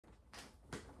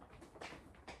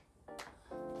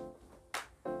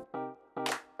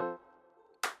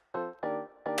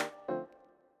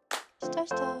Star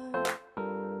star.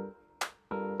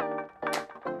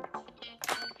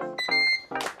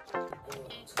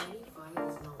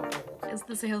 Is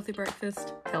this a healthy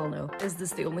breakfast? Hell no. Is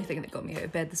this the only thing that got me out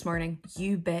of bed this morning?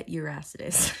 You bet your ass it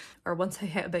is. Or once I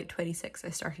hit about 26, I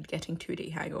started getting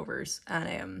 2-day hangovers,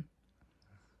 and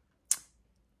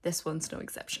this one's no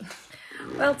exception.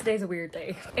 Well, today's a weird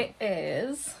day. It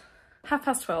is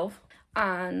 12:30,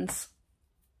 and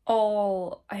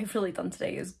all I've really done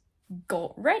today is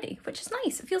got ready, which is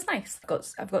nice. It feels nice.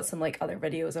 I've got some like other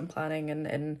videos I'm planning,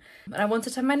 and I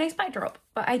wanted to have my nice backdrop,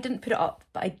 but I didn't put it up.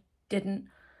 But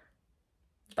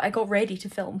I got ready to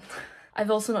film. I've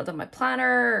also not done my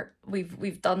planner.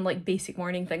 We've done like basic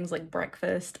morning things like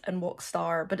breakfast and walk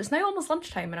Star, but it's now almost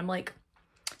lunchtime and I'm like,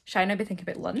 should I now be thinking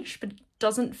about lunch? But it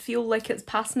doesn't feel like it's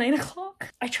past 9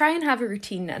 o'clock. I try and have a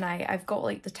routine, and I've got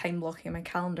like the time blocking in my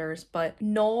calendars, but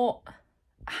not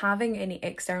having any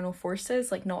external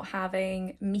forces, like not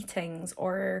having meetings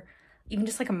or even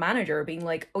just like a manager being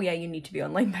like, oh yeah, you need to be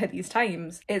online by these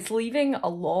times. It's leaving a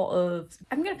lot of,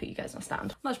 I'm gonna put you guys on a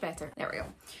stand, much better, there we go.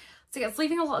 So yeah, it's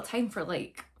leaving a lot of time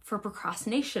for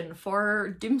procrastination,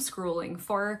 for doom scrolling,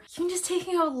 for even just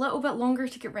taking a little bit longer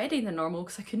to get ready than normal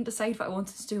because I couldn't decide what I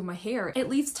wanted to do with my hair. It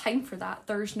leaves time for that.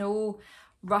 There's no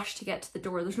rush to get to the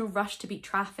door. There's no rush to beat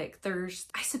traffic. There's,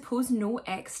 I suppose, no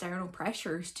external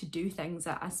pressures to do things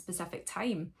at a specific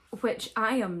time, which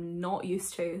I am not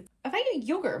used to. Have I got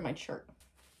yogurt in my shirt?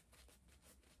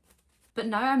 But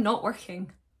now I'm not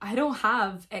working. I don't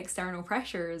have external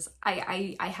pressures.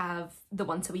 I have the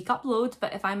once a week upload,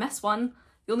 but if I miss one,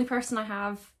 the only person I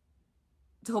have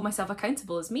to hold myself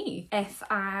accountable is me. If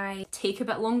I take a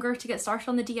bit longer to get started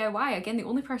on the DIY, again, the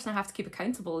only person I have to keep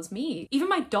accountable is me. Even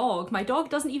my dog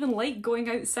doesn't even like going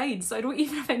outside, so I don't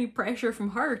even have any pressure from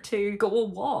her to go a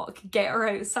walk, get her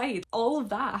outside. All of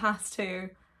that has to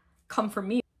come from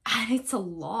me, and it's a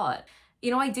lot.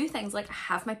 You know, I do things like I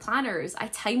have my planners, I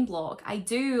time block, I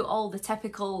do all the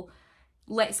typical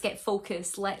let's get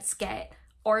focused, let's get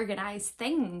organized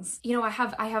things. You know, I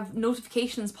have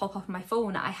notifications pop up on my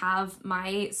phone, I have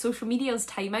my social medias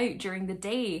time out during the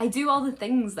day. I do all the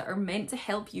things that are meant to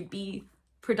help you be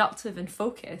productive and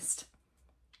focused.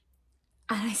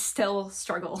 And I still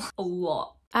struggle a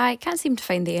lot. I can't seem to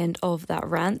find the end of that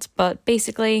rant, but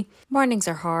basically, mornings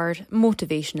are hard,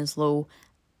 motivation is low,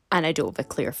 and I don't have a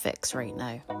clear fix right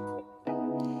now.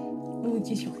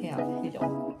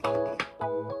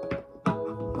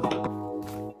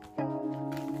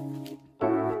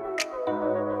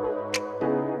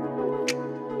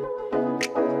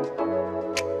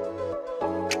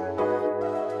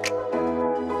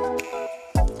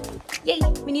 Yay!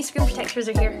 My new screen protectors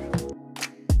are here.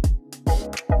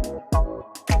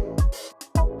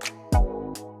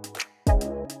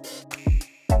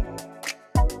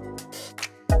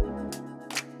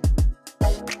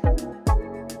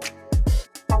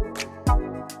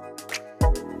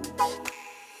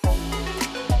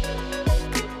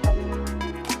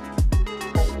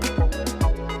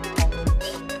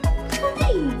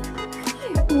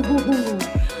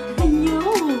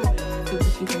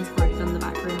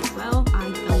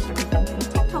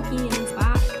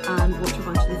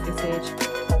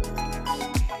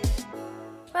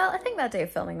 That day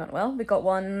of filming went well. We got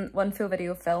one full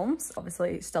video filmed.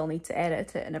 Obviously still need to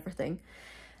edit it and everything.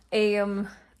 And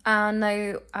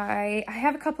now I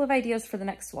have a couple of ideas for the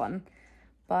next one,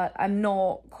 but I'm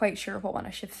not quite sure what one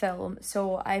I should film.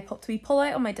 So I popped a wee pull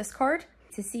out on my Discord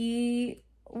to see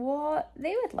what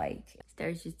they would like.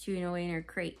 There's just chewing away in her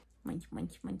crate. Munch,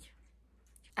 munch, munch.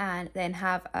 And then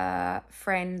have a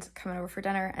friend coming over for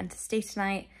dinner and to stay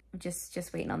tonight. I'm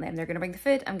just waiting on them. They're gonna bring the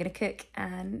food, I'm gonna cook,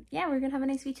 and yeah, we're gonna have a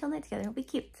nice wee chill night together. It'll be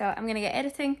cute. So I'm gonna get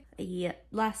editing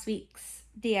last week's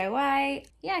DIY.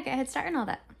 Yeah, get a head start and all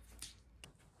that.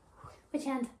 Which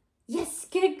hand? Yes,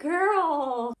 good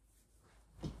girl.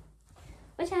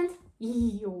 Which hand?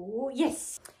 Yo,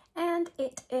 yes. And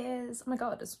it is, oh my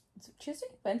god, is it Tuesday?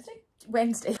 Wednesday?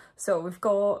 Wednesday. So we've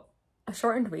got a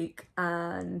shortened week,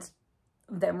 and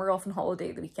then we're off on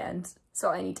holiday the weekend, so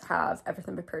I need to have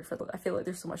everything prepared for that. I feel like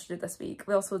there's so much to do this week.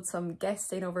 We also had some guests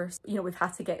staying over. You know, we've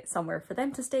had to get somewhere for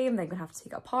them to stay, and then we're gonna have to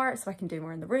take it apart so I can do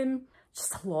more in the room.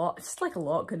 Just a lot, just like a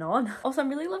lot going on. Also, I'm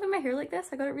really loving my hair like this.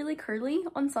 I got it really curly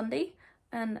on Sunday,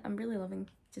 and I'm really loving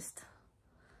just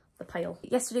the pile.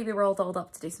 Yesterday we were all dolled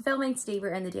up to do some filming. Today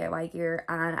we're in the DIY gear,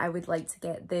 and I would like to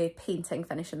get the painting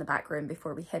finished in the back room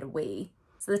before we head away.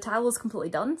 So the tile is completely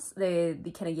done. The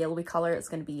kind of yellowy colour is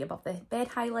going to be above the bed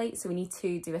highlight. So we need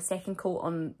to do a second coat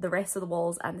on the rest of the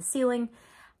walls and the ceiling.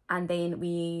 And then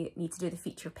we need to do the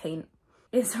feature paint.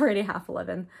 It's already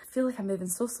 11:30. I feel like I'm moving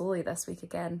so slowly this week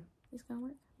again. It's gonna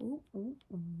work. Ooh, ooh,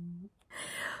 ooh.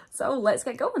 So let's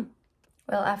get going.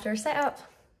 Well, after setup,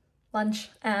 lunch,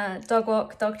 dog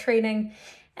walk, dog training,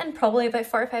 and probably about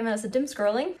 45 minutes of doom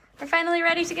scrolling, we're finally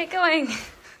ready to get going.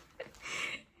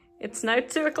 It's now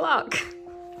 2 o'clock.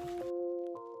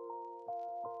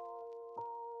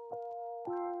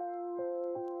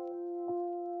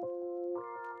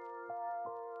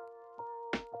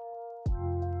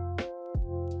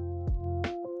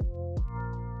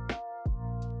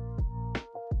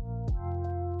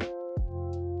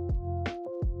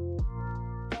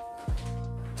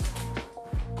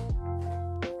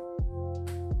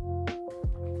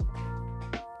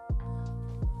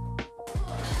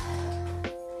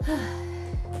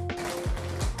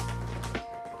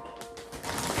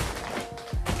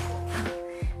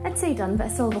 I'd say done, but I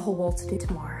still have a whole wall to do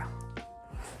tomorrow.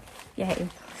 Yay.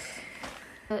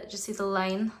 Just see the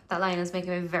line? That line is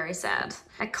making me very sad.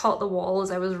 I caught the wall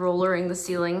as I was rollering the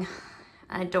ceiling.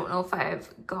 I don't know if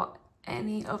I've got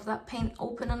any of that paint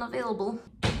open and available.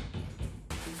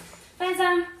 Bye,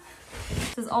 Sam.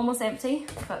 This is almost empty,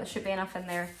 but there should be enough in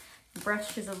there. The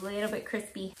brush is a little bit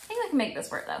crispy. I think I can make this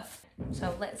work though.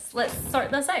 So let's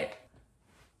sort this out.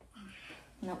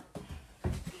 No.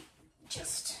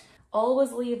 Just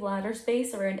always leave ladder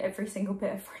space around every single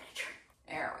bit of furniture.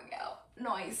 There we go.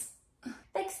 Nice.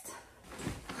 Fixed.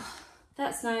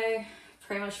 That's now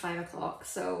pretty much 5 o'clock,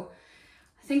 so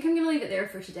I think I'm gonna leave it there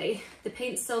for today. The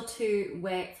paint's still too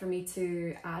wet for me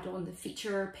to add on the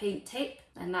feature paint tape,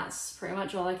 and that's pretty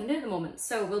much all I can do at the moment.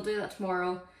 So we'll do that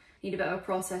tomorrow. Need a bit of a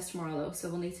process tomorrow though, so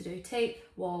we'll need to do tape,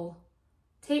 wall,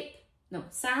 tape, no,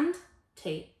 sand,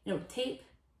 tape, no, tape,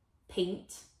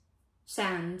 paint,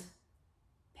 sand,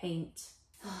 paint.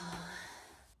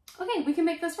 Okay, we can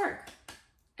make this work.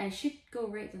 I should go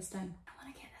write this down. I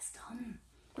want to get this done.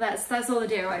 That's all the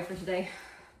DIY for today.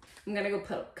 I'm gonna go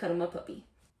cut him a puppy.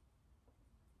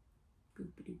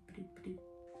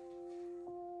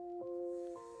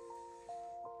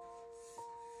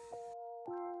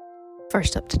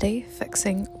 First up today,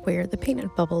 fixing where the paint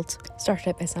had bubbled. Started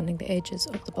out by sanding the edges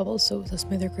of the bubbles so it was a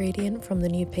smoother gradient from the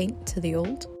new paint to the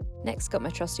old. Next got my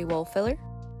trusty wall filler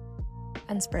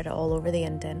and spread it all over the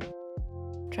indent,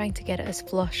 trying to get it as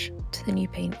flush to the new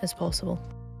paint as possible.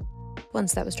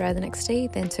 Once that was dry the next day,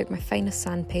 then took my finest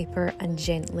sandpaper and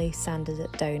gently sanded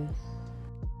it down.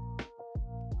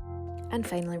 And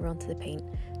finally we're onto the paint.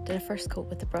 Did a first coat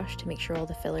with the brush to make sure all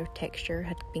the filler texture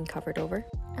had been covered over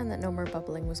and that no more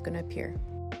bubbling was going to appear.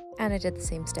 And I did the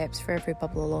same steps for every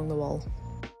bubble along the wall.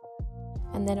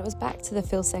 And then it was back to the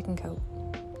full second coat.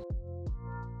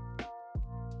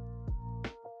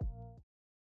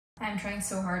 I'm trying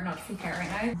so hard not to freak out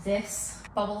right now. This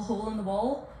bubble hole in the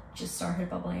wall just started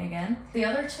bubbling again. The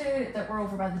other two that were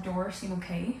over by the door seem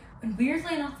okay. And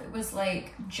weirdly enough, it was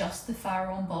like just the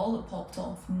Farron ball that popped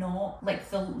off, not like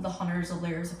the hundreds of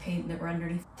layers of paint that were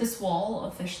underneath. This wall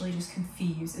officially just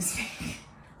confuses me.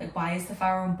 Like, why is the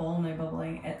Farron ball now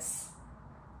bubbling?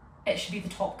 It should be the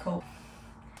top coat.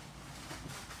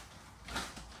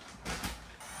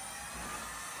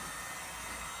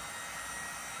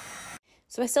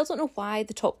 So I still don't know why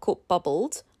the top coat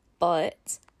bubbled,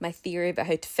 but my theory about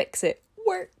how to fix it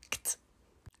worked.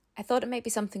 I thought it might be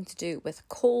something to do with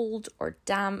cold or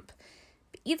damp,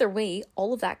 but either way,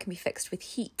 all of that can be fixed with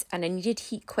heat, and I needed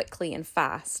heat quickly and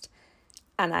fast,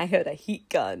 and I had a heat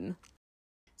gun.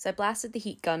 So I blasted the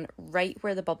heat gun right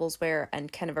where the bubbles were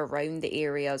and kind of around the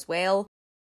area as well.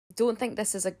 Don't think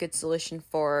this is a good solution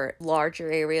for larger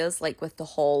areas like with the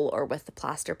hall or with the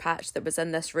plaster patch that was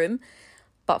in this room.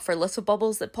 But for little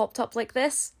bubbles that popped up like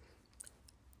this,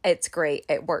 it's great.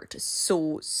 It worked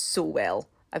so well.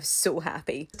 I'm so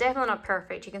happy. It's definitely not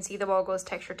perfect. You can see the wall goes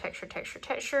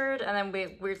textured, and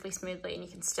then weirdly smoothly, and you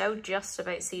can still just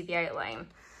about see the outline.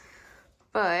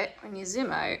 But when you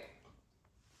zoom out,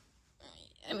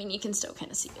 I mean, you can still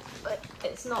kind of see it, but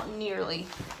it's not nearly,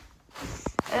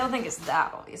 I don't think it's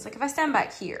that obvious. Like if I stand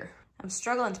back here, I'm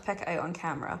struggling to pick it out on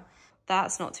camera.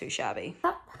 That's not too shabby.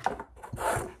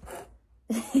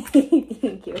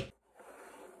 Thank you.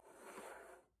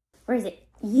 Where is it?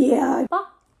 Yeah. Paw.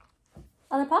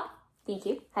 Other paw. Thank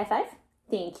you. High five.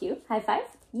 Thank you. High five.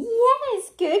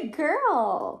 Yes, good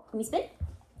girl. Let me spin.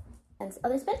 And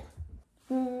other spin.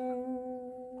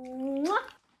 Mwah.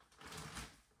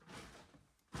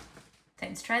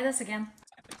 Time to try this again.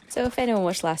 So if anyone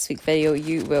watched last week's video,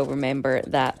 you will remember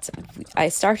that I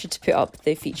started to put up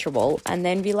the feature wall and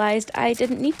then realised I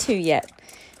didn't need to yet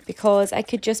because I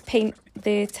could just paint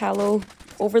the tallow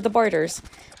over the borders.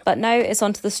 But now it's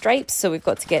onto the stripes, so we've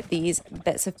got to get these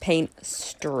bits of paint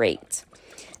straight.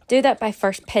 Do that by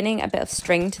first pinning a bit of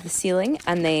string to the ceiling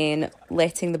and then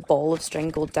letting the ball of string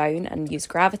go down and use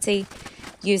gravity.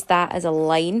 Use that as a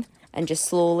line and just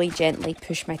slowly, gently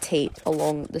push my tape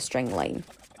along the string line.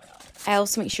 I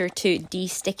also make sure to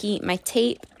de-sticky my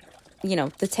tape, you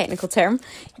know, the technical term,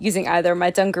 using either my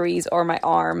dungarees or my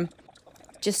arm,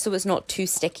 just so it's not too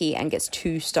sticky and gets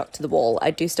too stuck to the wall.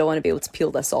 I do still want to be able to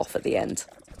peel this off at the end.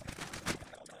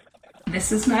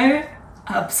 This is now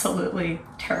absolutely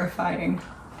terrifying.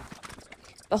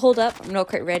 But hold up, I'm not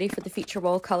quite ready for the feature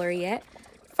wall colour yet.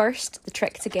 First, the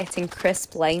trick to getting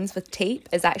crisp lines with tape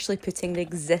is actually putting the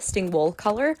existing wall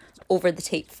colour over the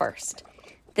tape first.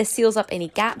 This seals up any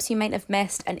gaps you might have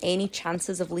missed, and any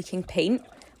chances of leaking paint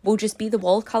will just be the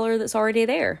wall colour that's already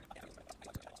there.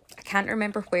 I can't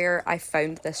remember where I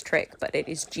found this trick, but it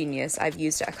is genius. I've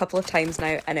used it a couple of times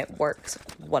now and it works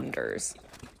wonders.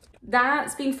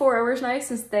 That's been 4 hours now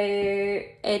since the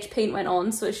edge paint went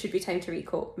on, so it should be time to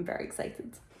recoat. I'm very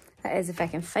excited. That is if I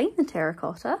can find the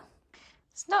terracotta.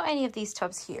 It's not any of these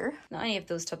tubs here. Not any of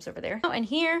those tubs over there. Not in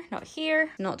here, not here,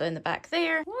 not down the back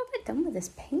there. What have I done with this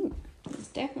paint? It's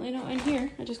definitely not in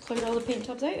here. I just cleared all the paint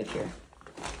tubs out of here.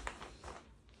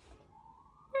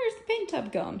 Where's the paint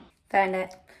tub gone? Found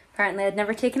it. Apparently I'd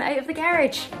never taken it out of the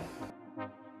garage.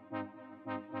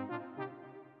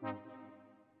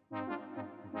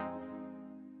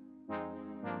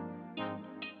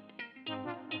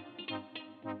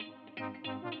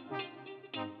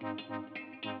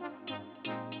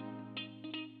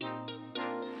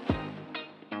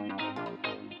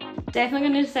 Definitely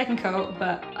gonna need a second coat,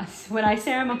 but when I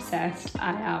say I'm obsessed,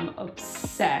 I am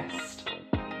obsessed.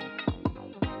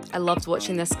 I loved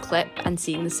watching this clip and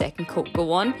seeing the second coat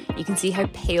go on. You can see how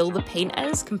pale the paint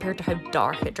is compared to how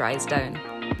dark it dries down.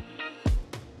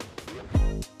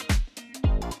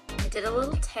 I did a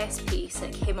little test piece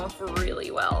and it came off really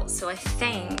well, so I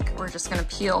think we're just gonna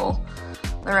peel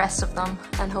the rest of them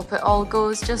and hope it all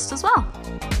goes just as well.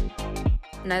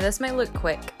 Now this might look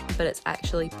quick, but it's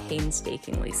actually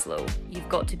painstakingly slow. You've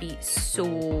got to be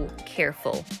so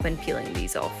careful when peeling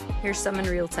these off. Here's some in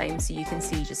real time so you can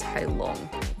see just how long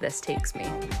this takes me.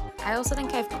 I also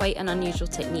think I have quite an unusual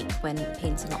technique when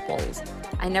painting up walls.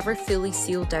 I never fully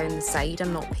seal down the side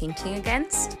I'm not painting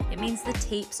against. It means the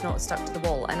tape's not stuck to the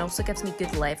wall and also gives me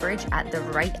good leverage at the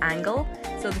right angle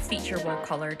so the feature wall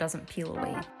colour doesn't peel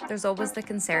away. There's always the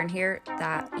concern here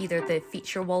that either the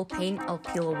feature wall paint will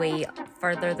peel away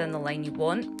further than the line you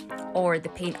want, or the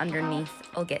paint underneath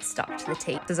will get stuck to the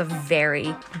tape. It's a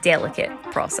very delicate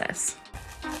process.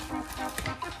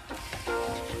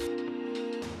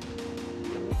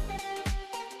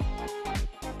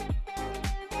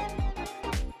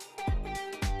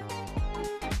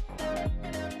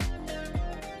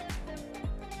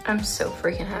 I'm so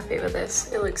freaking happy with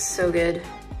this. It looks so good.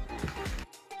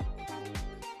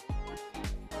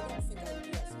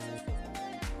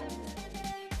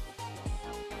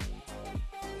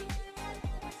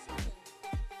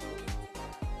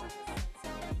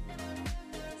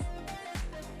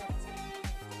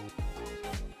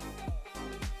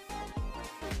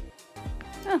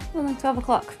 Oh, only 12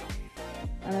 o'clock.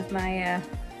 One of my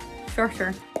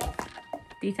shorter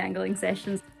detangling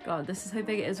sessions. God, this is how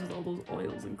big it is with all those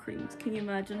oils and creams. Can you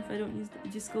imagine if I don't use it?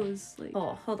 It just goes like,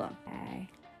 oh, hold on.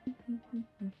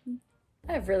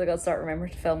 I've really got to start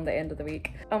remembering to film the end of the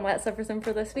week. And that's everything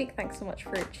for this week. Thanks so much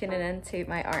for tuning in to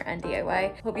my art and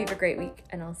DIY. Hope you have a great week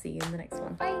and I'll see you in the next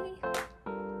one. Bye!